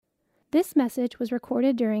This message was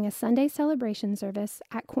recorded during a Sunday celebration service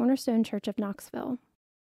at Cornerstone Church of Knoxville.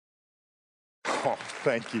 Oh,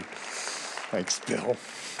 thank you. Thanks, Bill.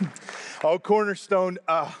 Oh, Cornerstone,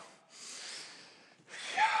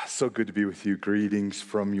 so good to be with you. Greetings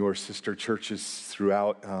from your sister churches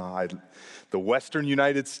throughout the Western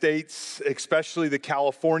United States, especially the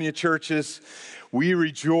California churches. We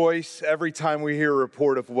rejoice every time we hear a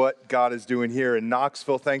report of what God is doing here in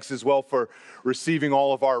Knoxville. Thanks as well for receiving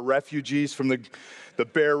all of our refugees from the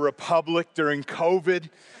Bear Republic during COVID,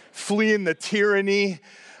 fleeing the tyranny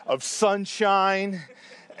of sunshine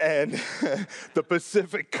and the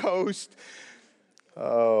Pacific Coast.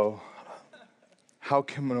 Oh,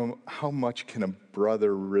 how much can a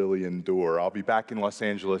brother really endure? I'll be back in Los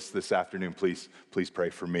Angeles this afternoon. Please pray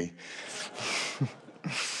for me.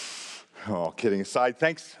 Oh, kidding aside,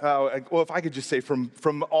 thanks. Well, if I could just say from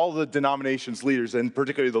all the denominations leaders, and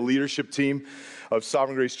particularly the leadership team of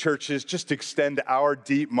Sovereign Grace Churches, just extend our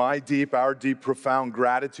deep, profound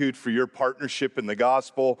gratitude for your partnership in the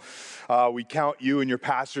gospel. We count you and your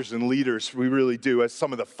pastors and leaders, we really do, as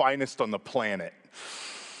some of the finest on the planet.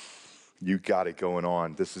 You got it going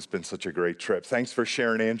on. This has been such a great trip. Thanks for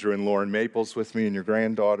sharing Andrew and Lauren Maples with me and your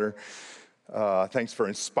granddaughter. Thanks for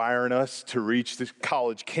inspiring us to reach the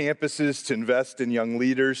college campuses, to invest in young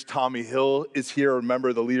leaders. Tommy Hill is here, a member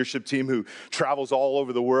of the leadership team who travels all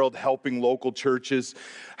over the world helping local churches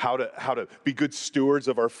how to be good stewards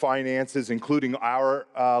of our finances, including our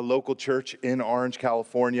local church in Orange,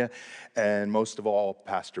 California. And most of all,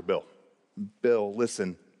 Pastor Bill. Bill,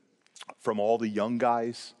 listen, from all the young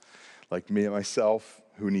guys like me and myself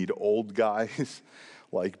who need old guys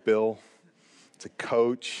like Bill to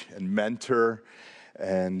coach and mentor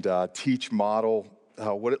and teach, model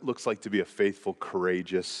what it looks like to be a faithful,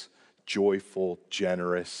 courageous, joyful,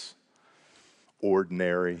 generous,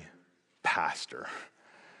 ordinary pastor.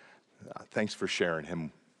 Thanks for sharing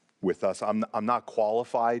him with us. I'm not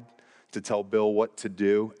qualified to tell Bill what to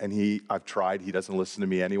do, and I've tried. He doesn't listen to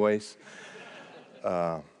me anyways.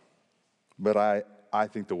 But I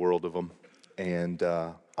think the world of him, and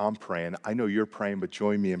I'm praying. I know you're praying, but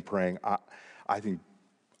join me in praying. I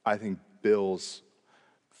think Bill's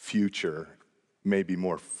future may be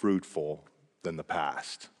more fruitful than the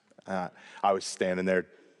past. I was standing there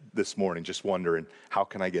this morning just wondering, how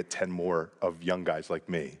can I get 10 more of young guys like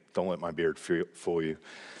me? Don't let my beard fool you.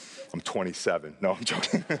 I'm 27. No, I'm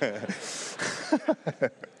joking.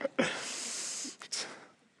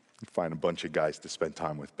 Find a bunch of guys to spend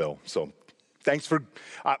time with Bill. So thanks for,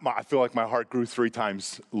 I feel like my heart grew 3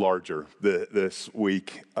 times larger this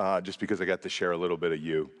week just because I got to share a little bit of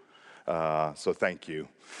you. So thank you.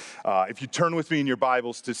 If you turn with me in your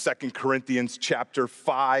Bibles to 2 Corinthians chapter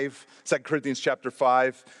 5. 2 Corinthians chapter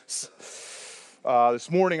 5.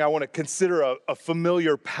 This morning I want to consider a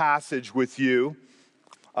familiar passage with you.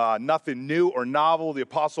 Nothing new or novel. The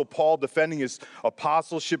Apostle Paul defending his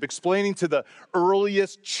apostleship, explaining to the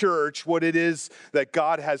earliest church what it is that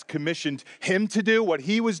God has commissioned him to do, what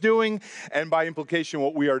he was doing, and by implication,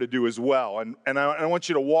 what we are to do as well. And I want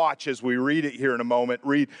you to watch as we read it here in a moment.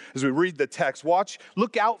 As we read the text.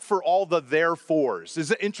 Look out for all the therefores. This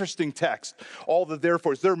is an interesting text. All the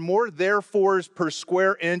therefores. There are more therefores per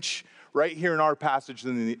square inch right here in our passage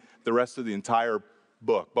than the rest of the entire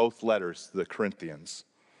book, both letters to the Corinthians.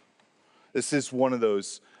 This is one of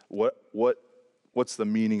those, what's the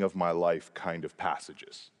meaning of my life kind of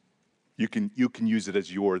passages. You can use it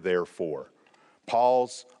as your therefore.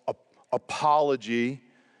 Paul's apology,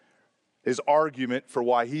 his argument for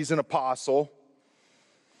why he's an apostle,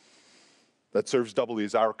 that serves doubly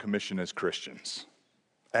as our commission as Christians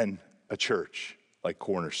and a church like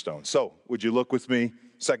Cornerstone. So, would you look with me?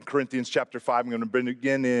 2 Corinthians chapter 5, I'm going to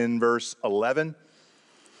begin in verse 11.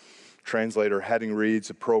 Translator heading reads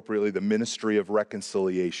appropriately, the ministry of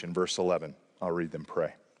reconciliation, verse 11. I'll read them,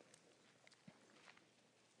 pray.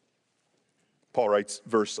 Paul writes,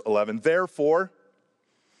 verse 11, therefore,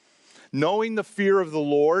 knowing the fear of the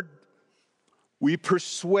Lord, we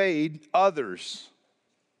persuade others.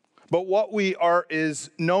 But what we are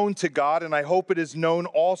is known to God, and I hope it is known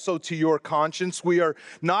also to your conscience. We are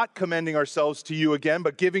not commending ourselves to you again,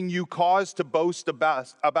 but giving you cause to boast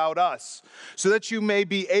about us, so that you may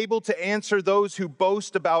be able to answer those who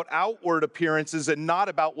boast about outward appearances and not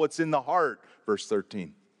about what's in the heart. Verse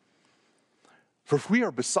 13. For if we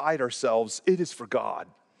are beside ourselves, it is for God.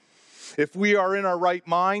 If we are in our right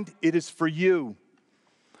mind, it is for you.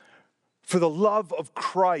 For the love of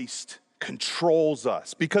Christ controls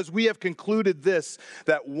us. Because we have concluded this,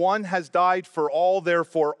 that one has died for all,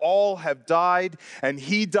 therefore all have died, and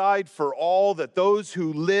he died for all, that those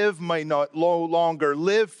who live may not no longer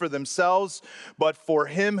live for themselves, but for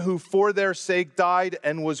him who for their sake died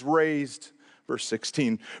and was raised. Verse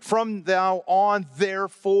 16, from now on,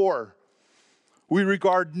 therefore, we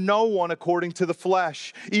regard no one according to the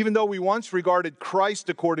flesh. Even though we once regarded Christ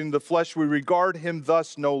according to the flesh, we regard him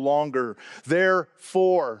thus no longer.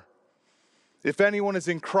 Therefore, if anyone is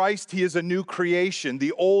in Christ, he is a new creation.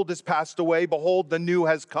 The old has passed away. Behold, the new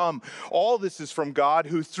has come. All this is from God,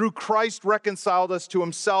 who through Christ reconciled us to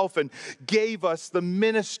himself and gave us the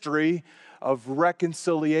ministry of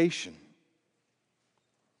reconciliation.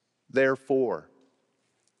 Therefore,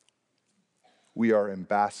 we are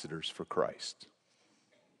ambassadors for Christ.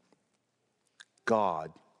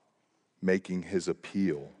 God making his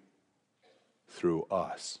appeal through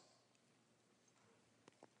us.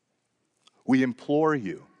 We implore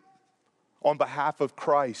you, on behalf of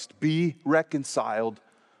Christ, be reconciled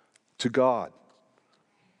to God.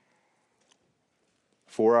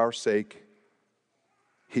 For our sake,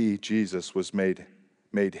 he, Jesus, was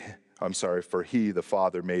for he, the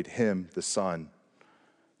Father, made him, the Son,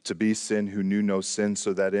 to be sin who knew no sin,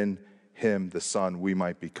 so that in him, the Son, we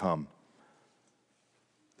might become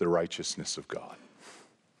the righteousness of God.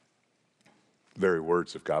 Very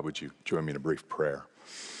words of God, would you join me in a brief prayer?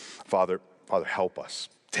 Father, help us.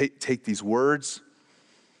 Take these words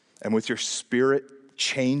and with your Spirit,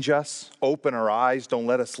 change us. Open our eyes. Don't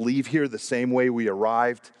let us leave here the same way we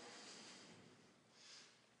arrived.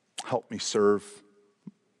 Help me serve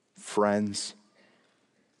friends.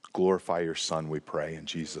 Glorify your Son, we pray, in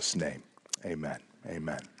Jesus' name. Amen.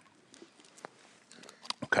 Amen.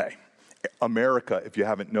 Okay. America, if you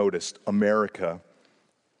haven't noticed, America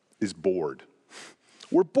is bored.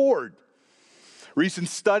 We're bored. Recent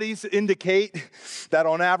studies indicate that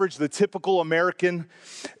on average, the typical American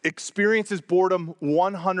experiences boredom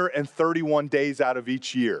 131 days out of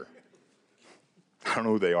each year. I don't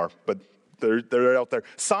know who they are, but they're out there.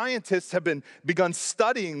 Scientists have begun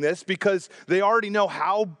studying this because they already know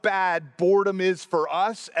how bad boredom is for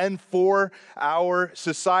us and for our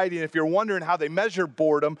society. And if you're wondering how they measure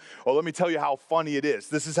boredom, well, let me tell you how funny it is.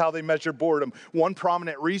 This is how they measure boredom. One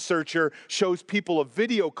prominent researcher shows people a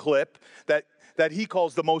video clip that he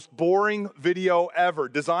calls the most boring video ever,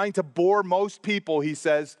 designed to bore most people, he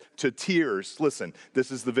says, to tears. Listen, this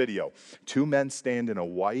is the video. Two men stand in a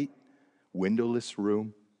white, windowless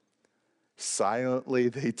room. Silently,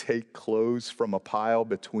 they take clothes from a pile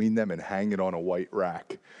between them and hang it on a white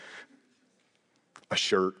rack. A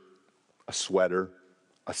shirt, a sweater,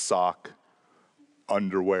 a sock,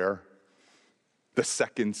 underwear. The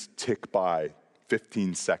seconds tick by.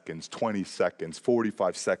 15 seconds, 20 seconds,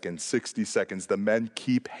 45 seconds, 60 seconds. The men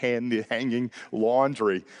keep hanging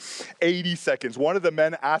laundry. 80 seconds. One of the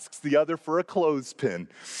men asks the other for a clothespin.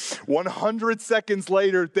 100 seconds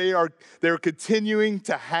later, they're continuing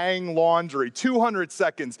to hang laundry. 200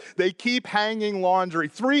 seconds, they keep hanging laundry.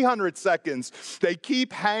 300 seconds, they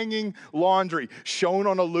keep hanging laundry. Shown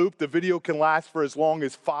on a loop, the video can last for as long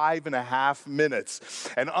as 5.5 minutes.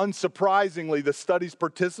 And unsurprisingly, the study's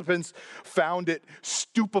participants found it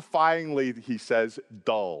stupefyingly, he says,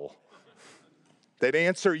 dull. They'd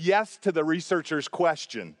answer yes to the researcher's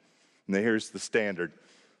question. And here's the standard.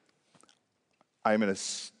 I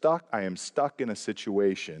am stuck in a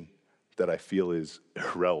situation that I feel is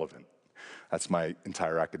irrelevant. That's my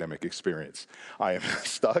entire academic experience. I am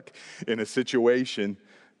stuck in a situation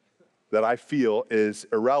that I feel is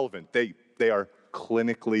irrelevant. They are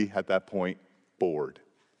clinically, at that point, bored.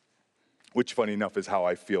 Which, funny enough, is how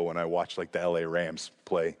I feel when I watch like the LA Rams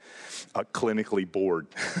play, clinically bored.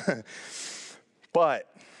 But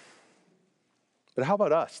how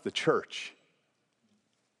about us, the church?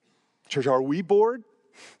 Church, are we bored?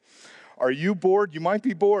 Are you bored? You might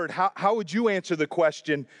be bored. How would you answer the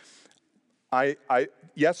question,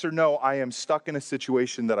 yes or no, I am stuck in a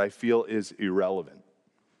situation that I feel is irrelevant?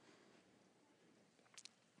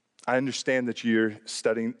 I understand that you're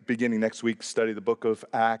beginning next week, study the book of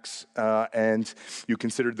Acts, and you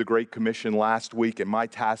considered the Great Commission last week, and my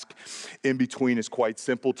task in between is quite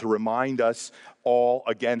simple, to remind us all,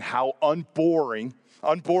 again, how unboring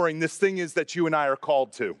unboring, this thing is that you and I are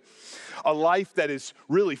called to. A life that is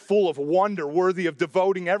really full of wonder, worthy of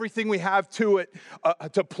devoting everything we have to it,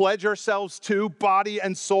 to pledge ourselves to, body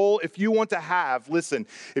and soul. If you want to have, listen,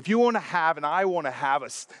 if you want to have, and I want to have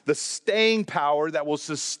the staying power that will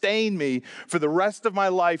sustain me for the rest of my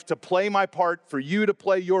life to play my part, for you to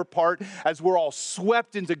play your part, as we're all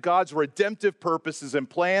swept into God's redemptive purposes and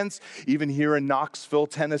plans, even here in Knoxville,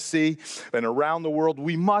 Tennessee, and around the world,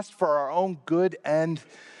 we must, for our own good and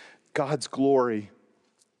God's glory,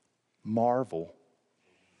 marvel.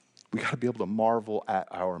 We got to be able to marvel at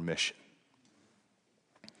our mission.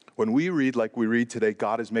 When we read like we read today,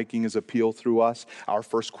 God is making his appeal through us, our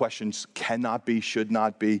first questions cannot be, should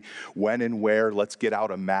not be, when and where, let's get out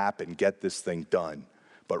a map and get this thing done.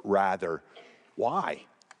 But rather, why?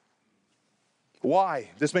 Why?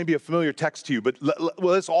 This may be a familiar text to you, but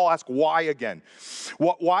let's all ask why again.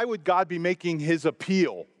 Why would God be making his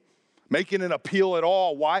appeal? Making an appeal at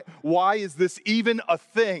all? Why is this even a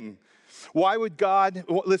thing? Why would God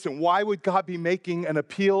be making an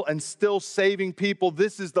appeal and still saving people?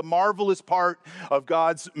 This is the marvelous part of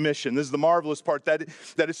God's mission. This is the marvelous part that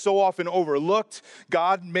is so often overlooked.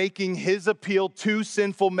 God making his appeal to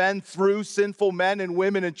sinful men through sinful men and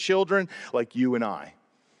women and children like you and I.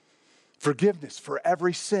 Forgiveness for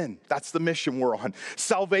every sin. That's the mission we're on.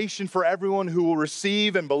 Salvation for everyone who will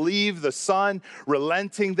receive and believe the Son,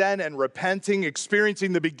 relenting then and repenting,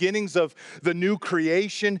 experiencing the beginnings of the new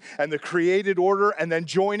creation and the created order, and then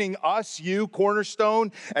joining us, you,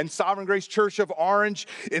 Cornerstone, and Sovereign Grace Church of Orange,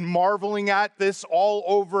 in marveling at this all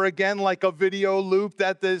over again like a video loop,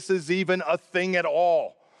 that this is even a thing at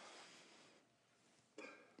all.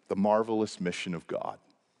 The marvelous mission of God.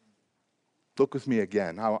 Look with me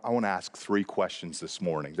again. I want to ask 3 questions this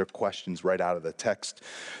morning. They're questions right out of the text,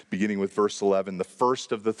 beginning with verse 11. The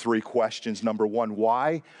first of the 3 questions, number 1,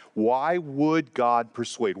 why would God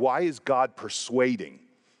persuade? Why is God persuading?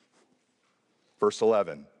 Verse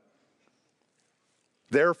 11.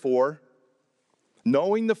 Therefore,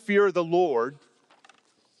 knowing the fear of the Lord,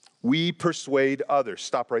 we persuade others.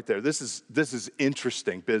 Stop right there. This is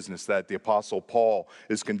interesting business that the Apostle Paul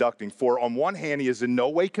is conducting. For on one hand, he is in no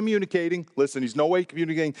way communicating, he's no way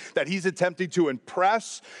communicating that he's attempting to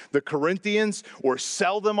impress the Corinthians or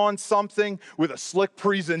sell them on something with a slick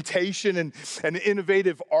presentation and an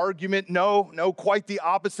innovative argument. No, quite the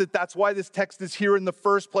opposite. That's why this text is here in the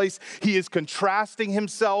first place. He is contrasting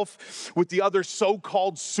himself with the other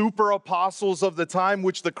so-called super apostles of the time,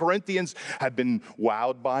 which the Corinthians had been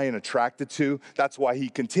wowed by and attracted to. That's why he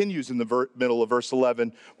continues in the middle of verse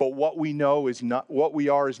 11. But what we know is not what we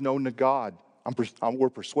are is known to God. We're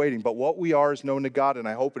persuading, but what we are is known to God, and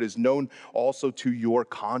I hope it is known also to your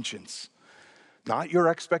conscience. Not your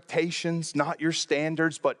expectations, not your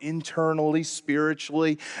standards, but internally,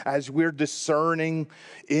 spiritually, as we're discerning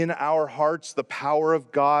in our hearts the power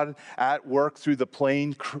of God at work through the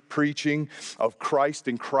plain preaching of Christ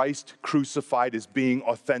and Christ crucified is being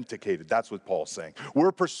authenticated. That's what Paul's saying.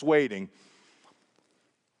 We're persuading,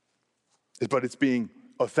 but it's being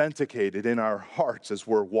authenticated in our hearts as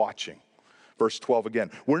we're watching. Verse 12 again.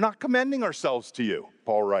 We're not commending ourselves to you,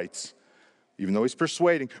 Paul writes, even though he's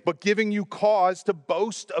persuading, but giving you cause to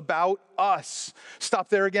boast about us. Stop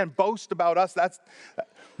there again. Boast about us. That's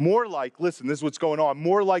more like, listen, this is what's going on,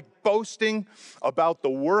 more like boasting about the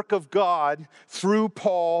work of God through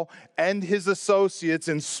Paul and his associates,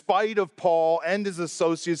 in spite of Paul and his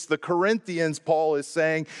associates. The Corinthians, Paul is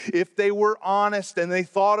saying, if they were honest and they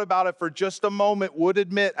thought about it for just a moment, would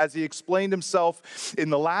admit, as he explained himself in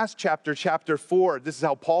the last chapter, chapter 4, this is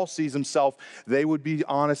how Paul sees himself, they would be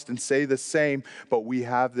honest and say the same, but we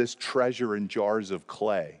have this treasure in jars of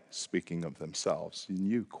clay, speaking of themselves, and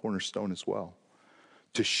you, Cornerstone, as well,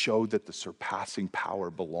 to show that the surpassing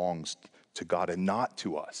power belongs to God and not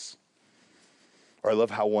to us. Or I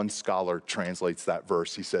love how one scholar translates that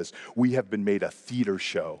verse. He says, we have been made a theater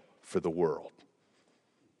show for the world.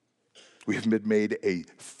 We have been made a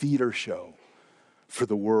theater show for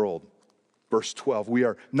the world. Verse 12, we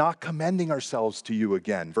are not commending ourselves to you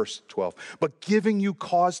again, verse 12, but giving you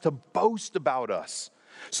cause to boast about us,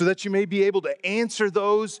 so that you may be able to answer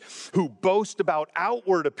those who boast about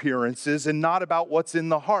outward appearances and not about what's in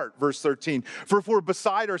the heart. Verse 13, for if we're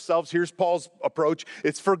beside ourselves, here's Paul's approach,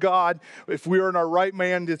 it's for God. If we are in our right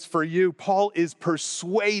mind, it's for you. Paul is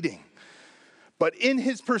persuading. But in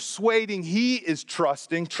his persuading, he is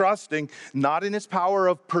trusting not in his power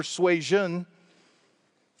of persuasion,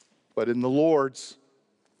 but in the Lord's,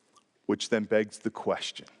 which then begs the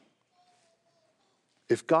question.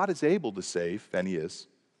 If God is able to save, and he is,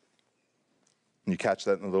 and you catch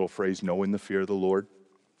that in the little phrase, knowing the fear of the Lord,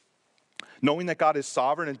 knowing that God is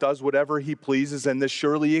sovereign and does whatever he pleases, and this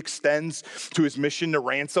surely extends to his mission to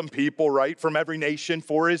ransom people, right, from every nation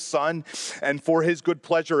for his son and for his good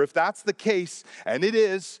pleasure. If that's the case, and it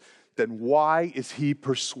is, then why is he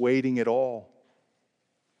persuading it all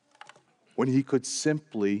when he could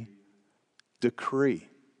simply decree?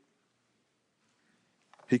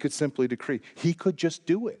 He could simply decree. He could just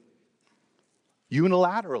do it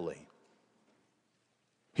unilaterally.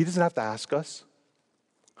 He doesn't have to ask us.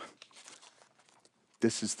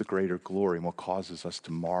 This is the greater glory and what causes us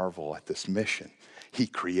to marvel at this mission. He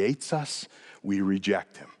creates us, we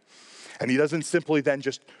reject him. And he doesn't simply then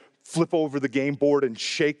just flip over the game board and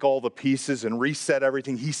shake all the pieces and reset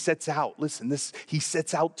everything. He sets out, he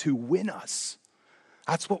sets out to win us.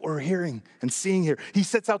 That's what we're hearing and seeing here. He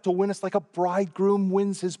sets out to win us like a bridegroom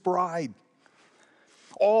wins his bride.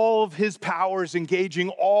 All of his powers engaging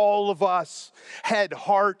all of us, head,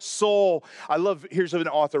 heart, soul. Here's an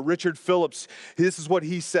author, Richard Phillips. This is what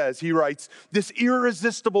he says. He writes, this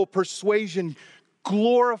irresistible persuasion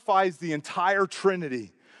glorifies the entire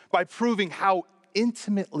Trinity by proving how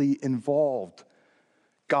intimately involved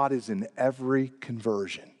God is in every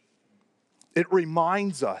conversion. It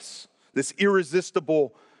reminds us, this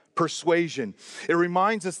irresistible persuasion. It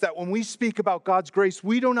reminds us that when we speak about God's grace,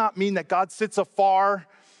 we do not mean that God sits afar,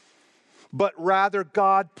 but rather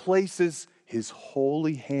God places his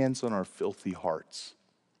holy hands on our filthy hearts.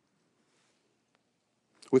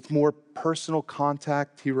 With more personal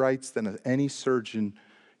contact, he writes, than any surgeon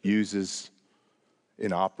uses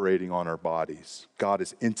in operating on our bodies. God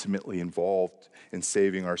is intimately involved in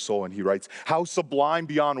saving our soul. And he writes, how sublime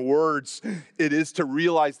beyond words it is to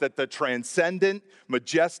realize that the transcendent,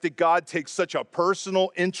 majestic God takes such a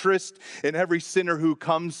personal interest in every sinner who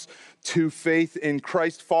comes to faith in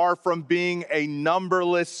Christ, far from being a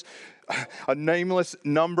nameless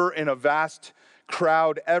number in a vast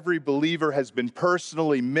crowd. Every believer has been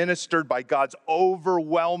personally ministered by God's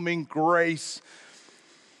overwhelming grace.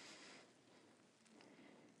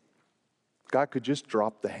 God could just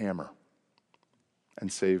drop the hammer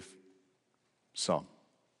and save some.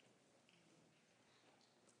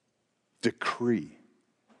 Decree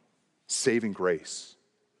saving grace.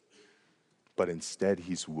 But instead,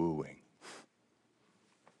 he's wooing.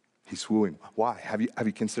 He's wooing. Why? Have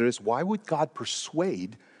you considered this? Why would God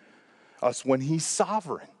persuade us when he's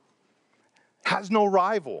sovereign? Has no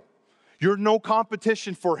rival. You're no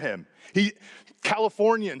competition for him.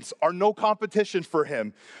 Californians are no competition for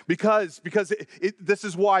him because this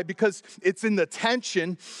is why, because it's in the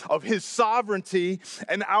tension of his sovereignty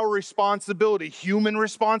and our responsibility, human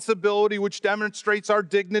responsibility, which demonstrates our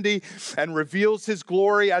dignity and reveals his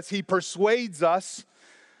glory as he persuades us.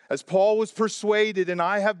 As Paul was persuaded, and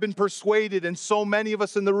I have been persuaded, and so many of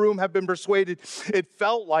us in the room have been persuaded, did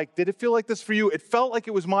it feel like this for you? It felt like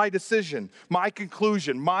it was my decision, my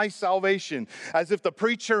conclusion, my salvation, as if the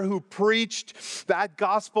preacher who preached that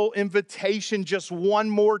gospel invitation just one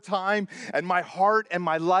more time, and my heart and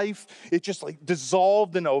my life, it just like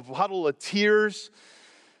dissolved in a huddle of tears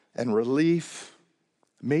and relief.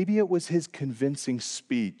 Maybe it was his convincing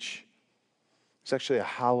speech. It's actually a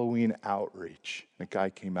Halloween outreach. A guy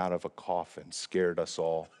came out of a coffin, scared us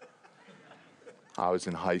all. I was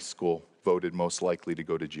in high school, voted most likely to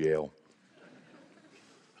go to jail.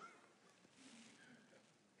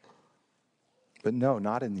 But no,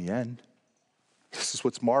 not in the end. This is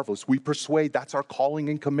what's marvelous. We persuade, that's our calling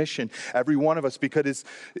and commission, every one of us, because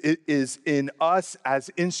it is in us as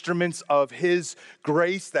instruments of his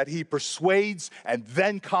grace that he persuades and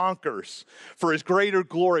then conquers for his greater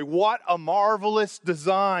glory. What a marvelous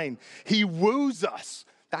design. He woos us.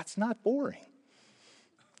 That's not boring.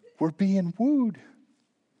 We're being wooed.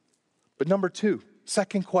 But number two,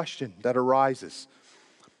 second question that arises.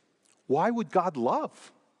 Why would God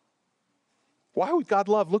love? Why would God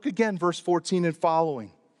love? Look again, verse 14 and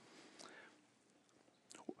following.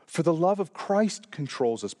 For the love of Christ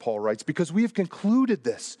controls us, Paul writes, because we have concluded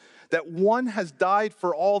this, that one has died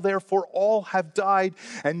for all, therefore all have died,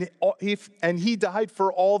 and he died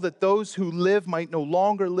for all, that those who live might no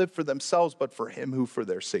longer live for themselves, but for him who for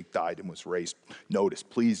their sake died and was raised.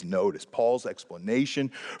 Please notice Paul's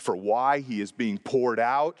explanation for why he is being poured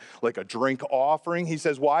out like a drink offering. He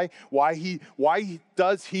says, why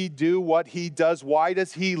does he do what he does? Why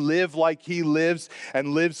does he live like he lives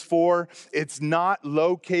and lives for? It's not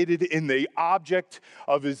located in the object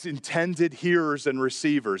of his intended hearers and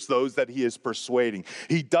receivers, those that he is persuading.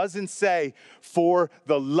 He doesn't say, for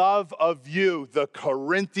the love of you, the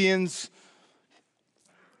Corinthians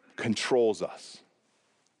controls us.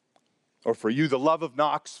 Or for you, the love of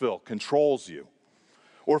Knoxville controls you.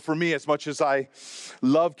 Or for me, as much as I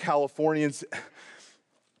love Californians,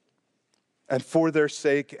 And for their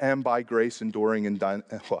sake and by grace enduring in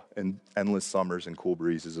endless summers and cool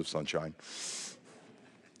breezes of sunshine.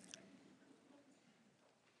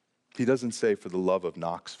 He doesn't say for the love of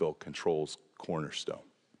Knoxville controls Cornerstone.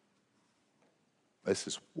 This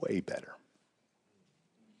is way better.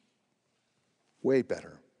 Way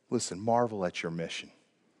better. Listen, marvel at your mission.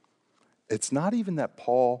 It's not even that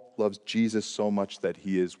Paul loves Jesus so much that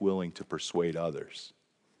he is willing to persuade others.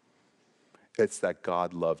 It's that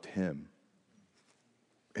God loved him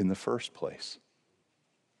in the first place.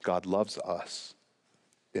 God loves us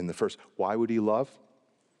in the first. Why would he love?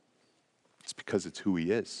 It's because it's who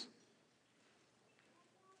he is.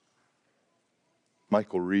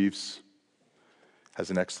 Michael Reeves has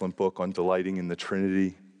an excellent book on delighting in the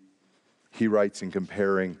Trinity. He writes in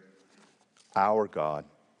comparing our God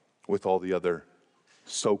with all the other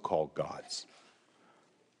so-called gods.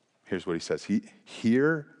 Here's what he says.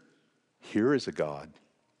 Here is a God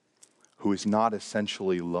who is not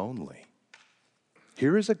essentially lonely.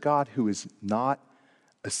 Here is a God who is not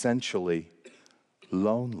essentially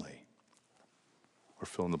lonely. Or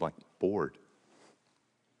fill in the blank, bored.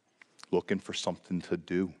 Looking for something to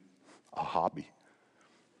do, a hobby.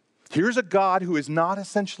 Here's a God who is not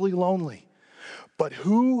essentially lonely, but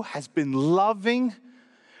who has been loving,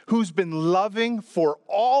 who's been loving for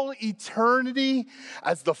all eternity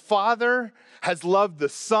as the Father has loved the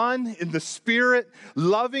Son in the Spirit.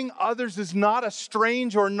 Loving others is not a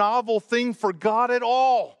strange or novel thing for God at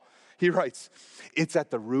all. He writes, it's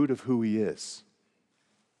at the root of who he is.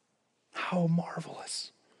 How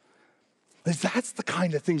marvelous. That's the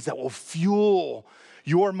kind of things that will fuel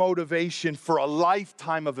your motivation for a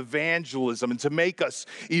lifetime of evangelism and to make us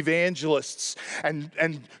evangelists and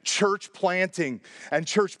church planting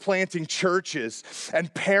churches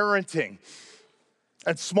and parenting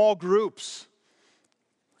and small groups,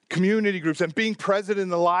 community groups, and being present in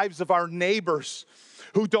the lives of our neighbors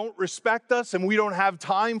who don't respect us and we don't have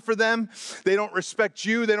time for them. They don't respect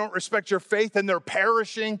you. They don't respect your faith and they're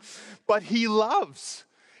perishing. But he loves.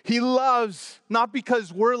 He loves, not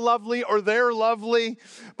because we're lovely or they're lovely,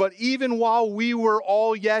 but even while we were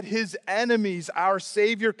all yet his enemies, our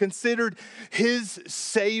Savior considered his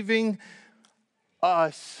saving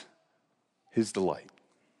us his delight,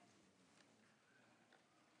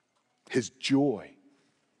 his joy.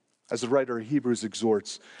 As the writer of Hebrews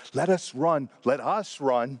exhorts, let us run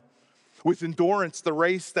with endurance the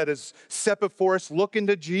race that is set before us. Look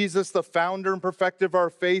into Jesus, the founder and perfecter of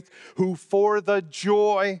our faith, who for the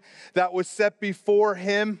joy that was set before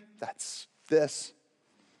him, that's this,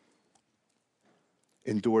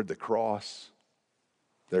 endured the cross.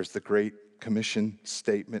 There's the Great Commission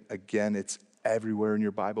statement. Again, it's everywhere in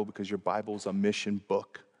your Bible because your Bible is a mission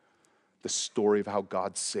book. The story of how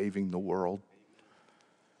God's saving the world.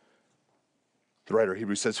 The writer of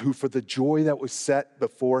Hebrews says, who for the joy that was set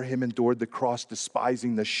before him endured the cross,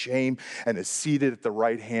 despising the shame, and is seated at the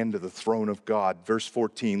right hand of the throne of God. Verse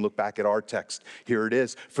 14, look back at our text. Here it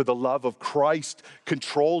is. For the love of Christ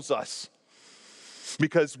controls us,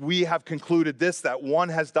 because we have concluded this, that one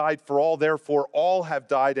has died for all, therefore all have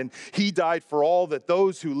died, and he died for all, that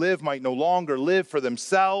those who live might no longer live for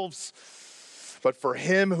themselves, but for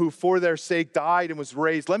him who for their sake died and was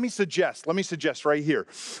raised. Let me suggest right here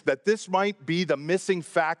that this might be the missing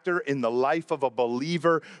factor in the life of a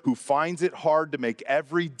believer who finds it hard to make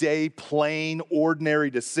everyday, plain, ordinary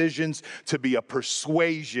decisions to be a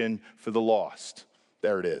persuasion for the lost.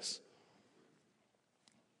 There it is.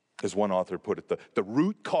 As one author put it, the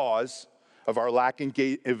root cause of our lack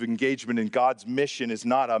of engagement in God's mission is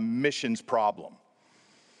not a missions problem,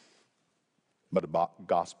 but a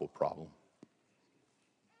gospel problem.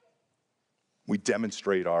 We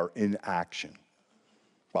demonstrate our inaction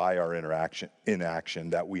by our inaction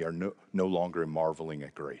that we are no longer marveling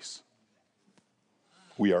at grace.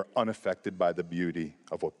 We are unaffected by the beauty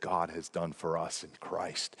of what God has done for us in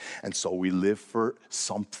Christ. And so we live for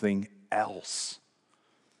something else.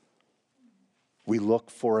 We look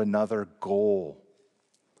for another goal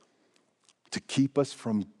to keep us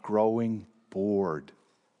from growing bored.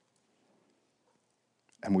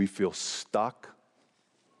 And we feel stuck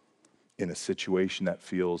in a situation that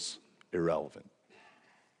feels irrelevant.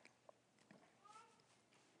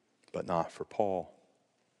 But not for Paul.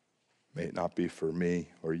 May it not be for me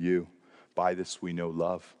or you. By this we know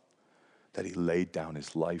love, that he laid down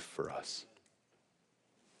his life for us.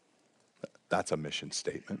 That's a mission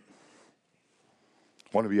statement.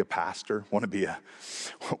 Want to be a pastor, want to be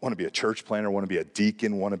a church planter, want to be a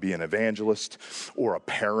deacon, want to be an evangelist, or a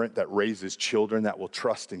parent that raises children that will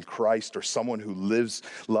trust in Christ, or someone who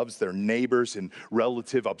loves their neighbors in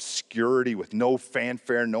relative obscurity with no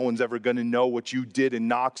fanfare. No one's ever going to know what you did in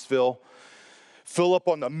Knoxville. Fill up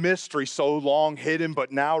on the mystery so long hidden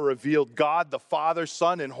but now revealed. God the Father,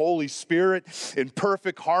 Son, and Holy Spirit in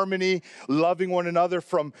perfect harmony, loving one another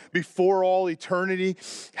from before all eternity,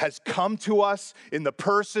 has come to us in the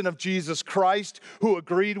person of Jesus Christ, who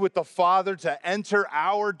agreed with the Father to enter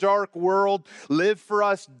our dark world, live for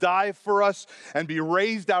us, die for us, and be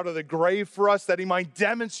raised out of the grave for us, that he might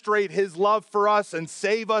demonstrate his love for us and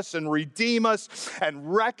save us and redeem us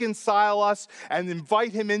and reconcile us and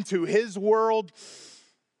invite him into his world.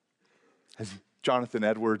 As Jonathan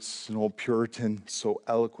Edwards, an old Puritan, so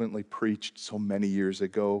eloquently preached so many years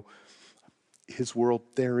ago, his world,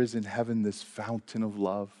 there is in heaven this fountain of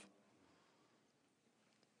love.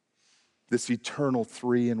 This eternal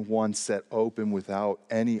 3-in-1 set open without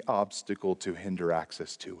any obstacle to hinder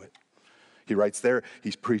access to it. He writes there,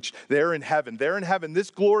 he's preached, there in heaven, this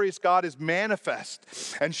glorious God is manifest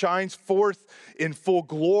and shines forth in full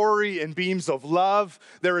glory in beams of love.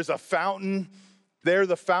 There is a fountain. There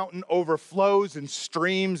the fountain overflows in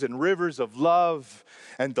streams and rivers of love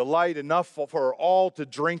and delight, enough for all to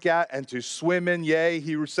drink at and to swim in. Yea,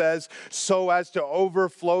 he says, so as to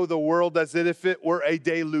overflow the world as if it were a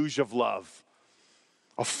deluge of love.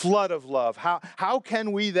 A flood of love. How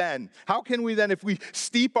can we then, if we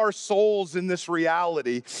steep our souls in this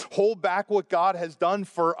reality, hold back what God has done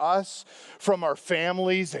for us from our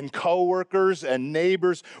families and coworkers and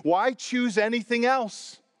neighbors? Why choose anything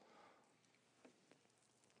else?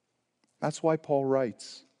 That's why Paul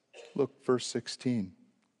writes, look, verse 16.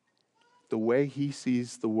 The way he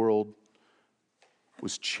sees the world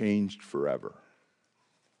was changed forever.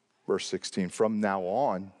 Verse 16, from now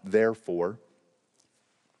on, therefore,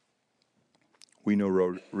 we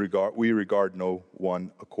regard no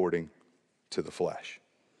one according to the flesh,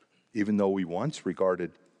 even though we once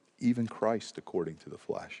regarded even Christ according to the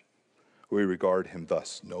flesh. We regard him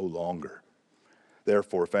thus no longer.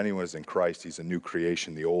 Therefore, if anyone is in Christ, he's a new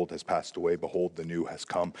creation. The old has passed away. Behold, the new has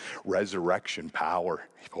come. Resurrection power.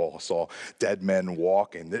 Paul saw dead men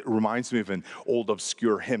walking. It reminds me of an old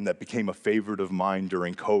obscure hymn that became a favorite of mine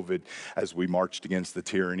during COVID as we marched against the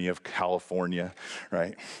tyranny of California,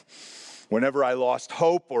 right? Whenever I lost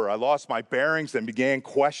hope or I lost my bearings and began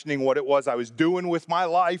questioning what it was I was doing with my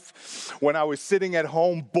life, when I was sitting at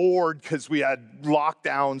home bored because we had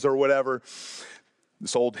lockdowns or whatever,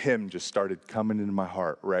 this old hymn just started coming into my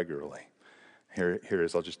heart regularly. Here it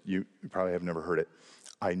is. You probably have never heard it.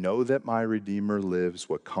 I know that my Redeemer lives,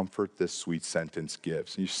 what comfort this sweet sentence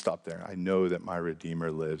gives. And you stop there. I know that my Redeemer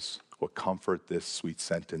lives, what comfort this sweet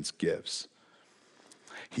sentence gives.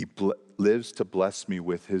 He lives to bless me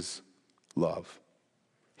with his love.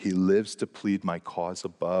 He lives to plead my cause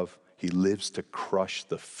above. He lives to crush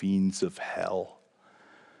the fiends of hell.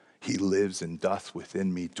 He lives and doth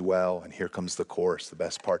within me dwell. And here comes the chorus, the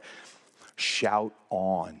best part. Shout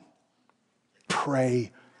on.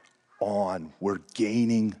 Pray on. We're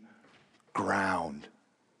gaining ground.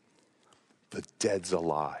 The dead's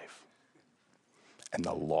alive. And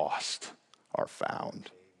the lost are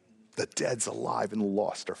found. The dead's alive and the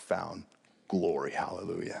lost are found. Glory,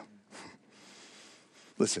 hallelujah.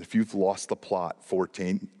 Listen, if you've lost the plot,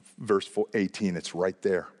 verse 18, it's right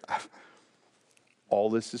there. All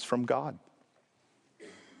this is from God,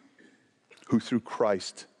 who through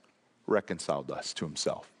Christ reconciled us to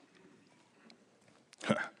himself.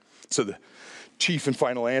 So the chief and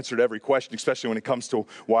final answer to every question, especially when it comes to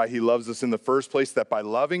why he loves us in the first place, that by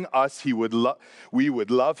loving us, we would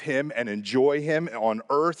love him and enjoy him on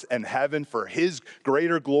earth and heaven for his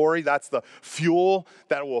greater glory. That's the fuel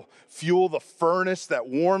that will fuel the furnace that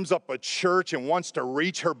warms up a church and wants to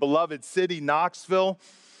reach her beloved city, Knoxville.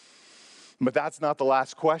 But that's not the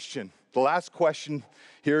last question. The last question,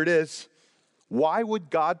 here it is. Why would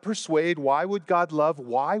God persuade? Why would God love?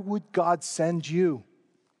 Why would God send you?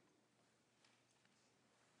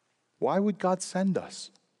 Why would God send us?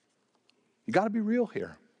 You got to be real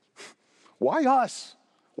here. Why us?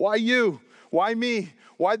 Why you? Why me?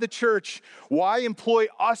 Why the church? Why employ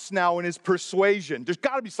us now in his persuasion? There's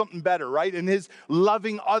got to be something better, right? In his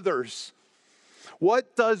loving others.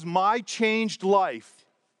 What does my changed life,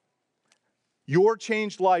 your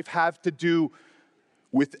changed life, have to do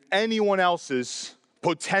with anyone else's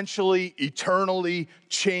potentially, eternally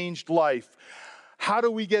changed life? How do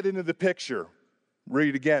we get into the picture?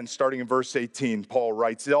 Read again, starting in verse 18. Paul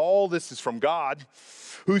writes, all this is from God,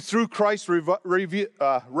 who through Christ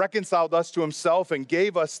reconciled us to himself and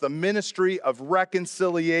gave us the ministry of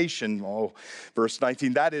reconciliation. Oh, verse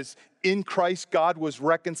 19, that is, in Christ God was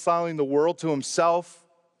reconciling the world to himself,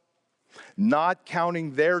 not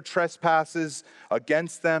counting their trespasses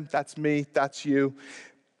against them. That's me, that's you.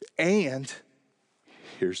 And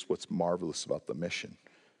here's what's marvelous about the mission.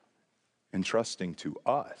 entrusting to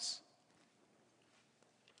us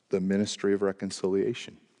the ministry of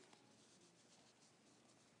reconciliation.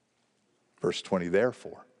 Verse 20,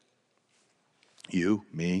 therefore, you,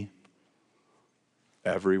 me,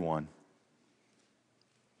 everyone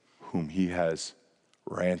whom he has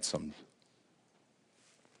ransomed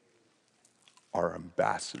are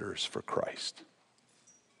ambassadors for Christ.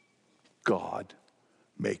 God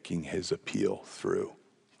making his appeal through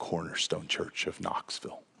Cornerstone Church of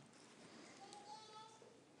Knoxville.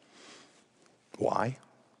 Why?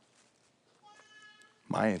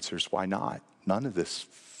 My answer is why not? None of this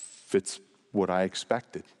fits what I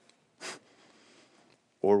expected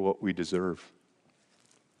or what we deserve.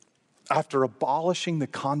 After abolishing the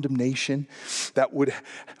condemnation that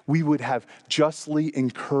we would have justly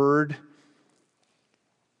incurred,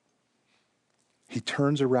 he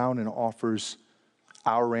turns around and offers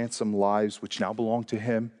our ransom lives, which now belong to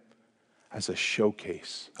him, as a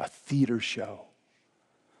showcase, a theater show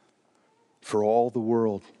for all the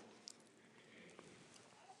world.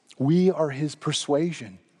 We are his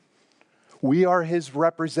persuasion. We are his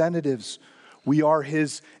representatives. We are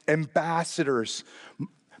his ambassadors.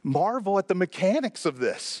 Marvel at the mechanics of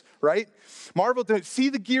this, right? Marvel to see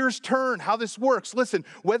the gears turn, how this works. Listen,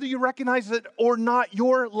 whether you recognize it or not,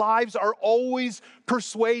 your lives are always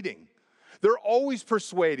persuading. They're always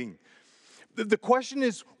persuading. The question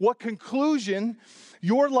is what conclusion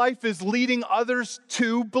your life is leading others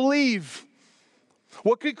to believe.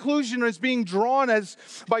 What conclusion is being drawn as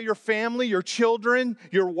by your family, your children,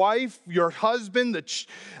 your wife, your husband,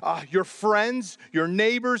 your friends, your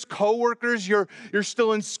neighbors, coworkers, you're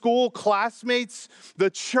still in school, classmates, the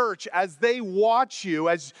church, as they watch you,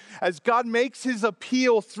 as God makes his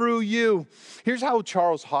appeal through you. Here's how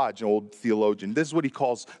Charles Hodge, an old theologian, this is what he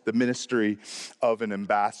calls the ministry of an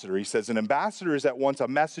ambassador. He says, an ambassador is at once a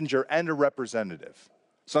messenger and a representative.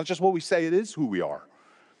 It's not just what we say, it is who we are.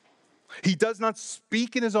 He does not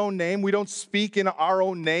speak in his own name. We don't speak in our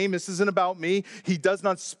own name. This isn't about me. He does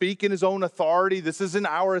not speak in his own authority. This isn't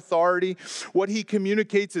our authority. What he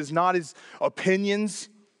communicates is not his opinions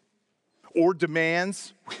or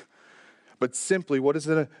demands, but simply, what does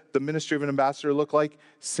the ministry of an ambassador look like?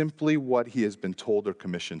 Simply what he has been told or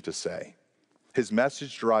commissioned to say. His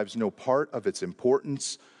message derives no part of its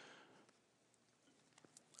importance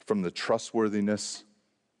from the trustworthiness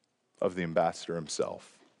of the ambassador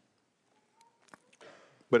himself.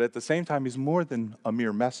 But at the same time, he's more than a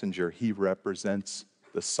mere messenger. He represents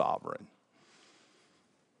the sovereign.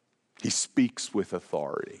 He speaks with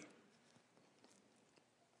authority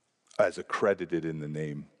as accredited in the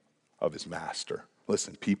name of his master.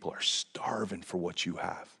 Listen, people are starving for what you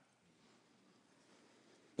have.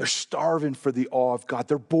 They're starving for the awe of God.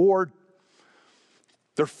 They're bored.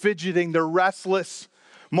 They're fidgeting. They're restless.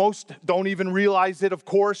 Most don't even realize it, of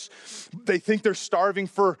course. They think they're starving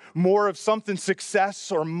for more of something, success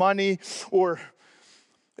or money or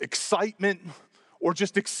excitement or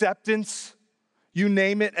just acceptance. You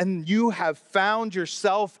name it, and you have found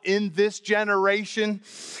yourself in this generation,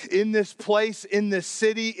 in this place, in this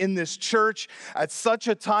city, in this church, at such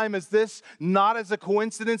a time as this, not as a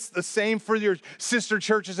coincidence, the same for your sister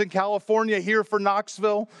churches in California, here for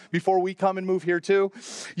Knoxville, before we come and move here too.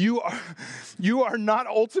 You are not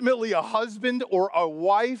ultimately a husband or a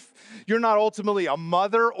wife. You're not ultimately a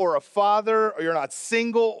mother or a father, or you're not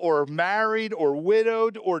single or married or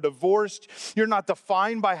widowed or divorced. You're not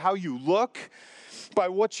defined by how you look, by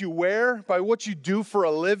what you wear, by what you do for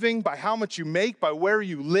a living, by how much you make, by where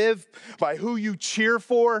you live, by who you cheer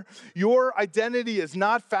for. Your identity is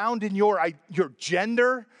not found in your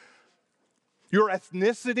gender, your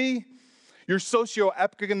ethnicity, your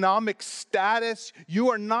socioeconomic status. You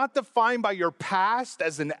are not defined by your past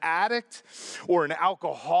as an addict or an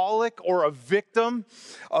alcoholic or a victim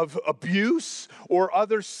of abuse or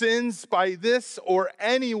other sins by this or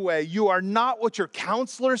any way. You are not what your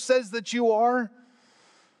counselor says that you are.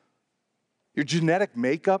 Your genetic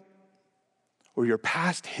makeup or your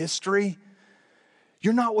past history.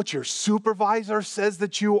 You're not what your supervisor says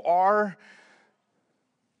that you are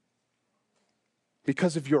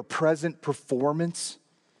because of your present performance.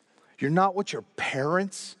 You're not what your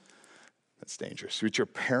parents, that's dangerous, what your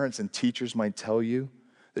parents and teachers might tell you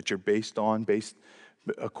that you're based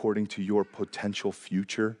according to your potential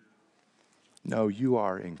future. No, you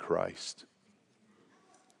are in Christ.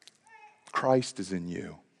 Christ is in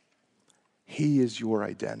you. He is your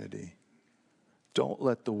identity. Don't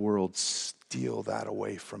let the world steal that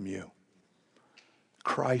away from you.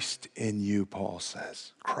 Christ in you, Paul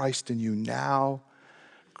says. Christ in you now.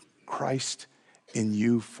 Christ in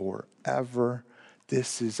you forever.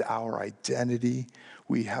 This is our identity.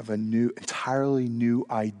 We have a entirely new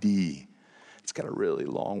ID It's got a really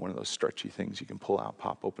long, one of those stretchy things you can pull out,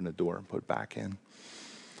 pop open the door, and put back in.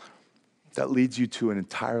 That leads you to an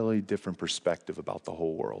entirely different perspective about the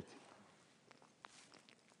whole world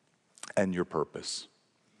and your purpose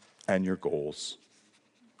and your goals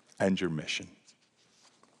and your mission.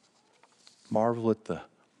 Marvel at the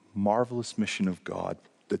marvelous mission of God.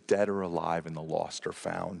 The dead are alive and the lost are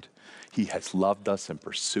found. He has loved us and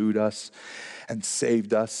pursued us and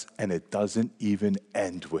saved us, and it doesn't even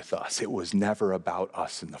end with us. It was never about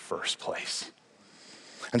us in the first place.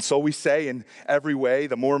 And so we say in every way,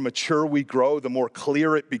 the more mature we grow, the more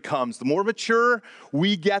clear it becomes. The more mature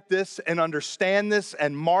we get this and understand this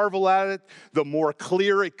and marvel at it, the more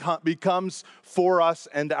clear it becomes for us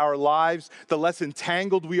and our lives. The less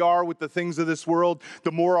entangled we are with the things of this world,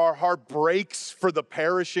 the more our heart breaks for the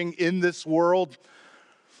perishing in this world.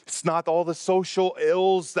 It's not all the social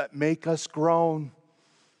ills that make us groan.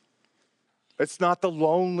 It's not the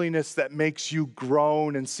loneliness that makes you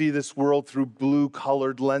groan and see this world through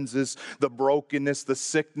blue-colored lenses, the brokenness, the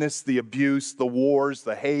sickness, the abuse, the wars,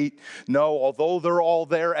 the hate. No, although they're all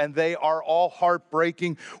there and they are all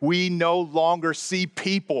heartbreaking, we no longer see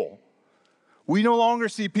people. We no longer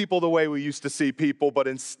see people the way we used to see people, but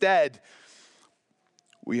instead,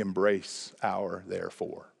 we embrace our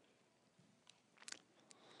therefore.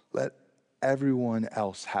 Let everyone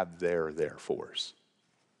else have their therefores.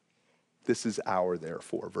 This is our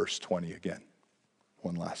therefore, verse 20 again,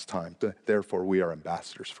 one last time. Therefore, we are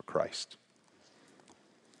ambassadors for Christ.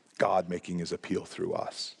 God making his appeal through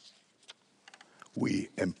us. We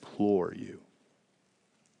implore you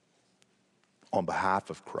on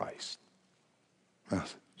behalf of Christ.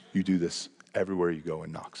 You do this everywhere you go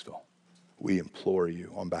in Knoxville. We implore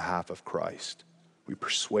you on behalf of Christ. We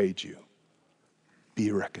persuade you.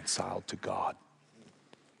 Be reconciled to God.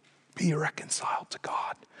 Be reconciled to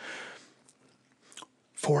God.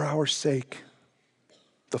 For our sake,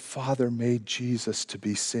 the Father made Jesus to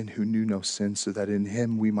be sin who knew no sin, so that in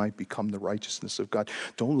him we might become the righteousness of God.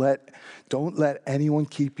 Don't let anyone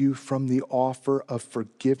keep you from the offer of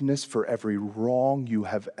forgiveness for every wrong you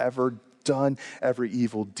have ever done, every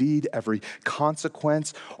evil deed, every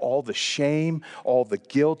consequence, all the shame, all the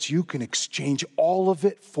guilt. You can exchange all of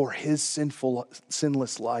it for his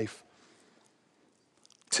sinless life.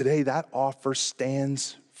 Today, that offer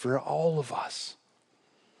stands for all of us.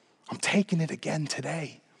 I'm taking it again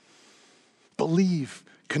today. Believe,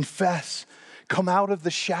 confess, come out of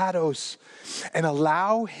the shadows and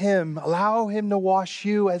allow him to wash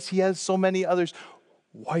you as he has so many others,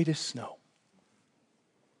 white as snow.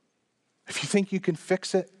 If you think you can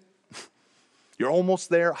fix it, you're almost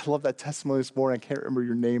there. I love that testimony this morning. I can't remember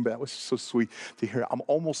your name, but that was so sweet to hear. I'm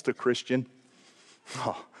almost a Christian.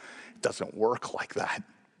 Oh, it doesn't work like that.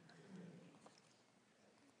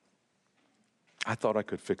 I thought I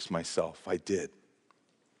could fix myself. I did.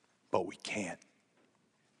 But we can't.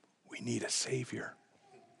 We need a Savior.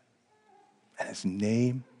 And his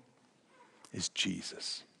name is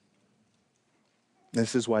Jesus.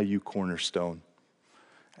 This is why you Cornerstone,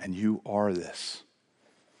 and you are this.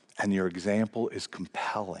 And your example is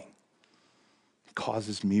compelling. It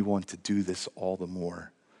causes me want to do this all the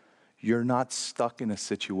more. You're not stuck in a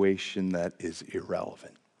situation that is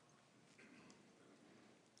irrelevant.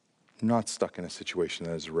 You're not stuck in a situation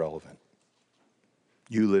that is irrelevant.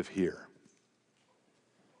 You live here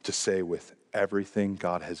to say with everything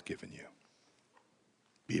God has given you,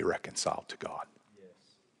 be reconciled to God.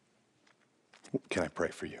 Yes. Can I pray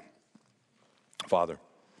for you? Father,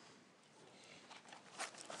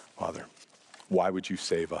 why would you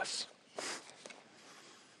save us?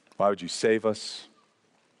 Why would you save us?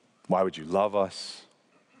 Why would you love us?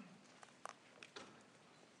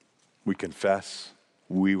 We confess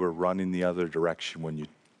we were running the other direction when you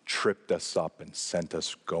tripped us up and sent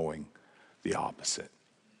us going the opposite.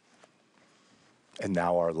 And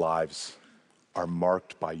now our lives are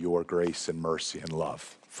marked by your grace and mercy and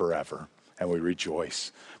love forever. And we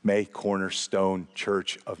rejoice. May Cornerstone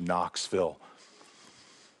Church of Knoxville,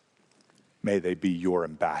 may they be your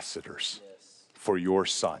ambassadors for your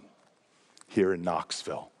Son here in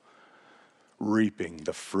Knoxville, reaping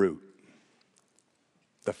the fruit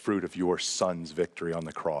of your Son's victory on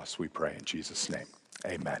the cross, we pray in Jesus' name.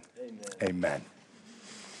 Amen. Amen. Amen.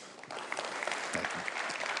 Thank you.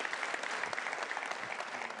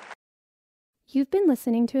 You've been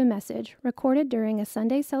listening to a message recorded during a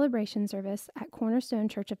Sunday celebration service at Cornerstone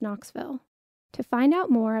Church of Knoxville. To find out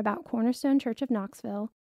more about Cornerstone Church of Knoxville,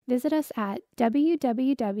 visit us at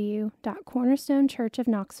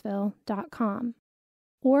www.cornerstonechurchofknoxville.com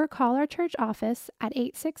or call our church office at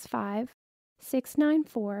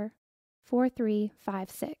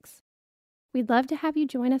 865-694-4356. We'd love to have you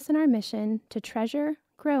join us in our mission to treasure,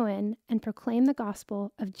 grow in, and proclaim the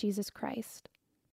gospel of Jesus Christ.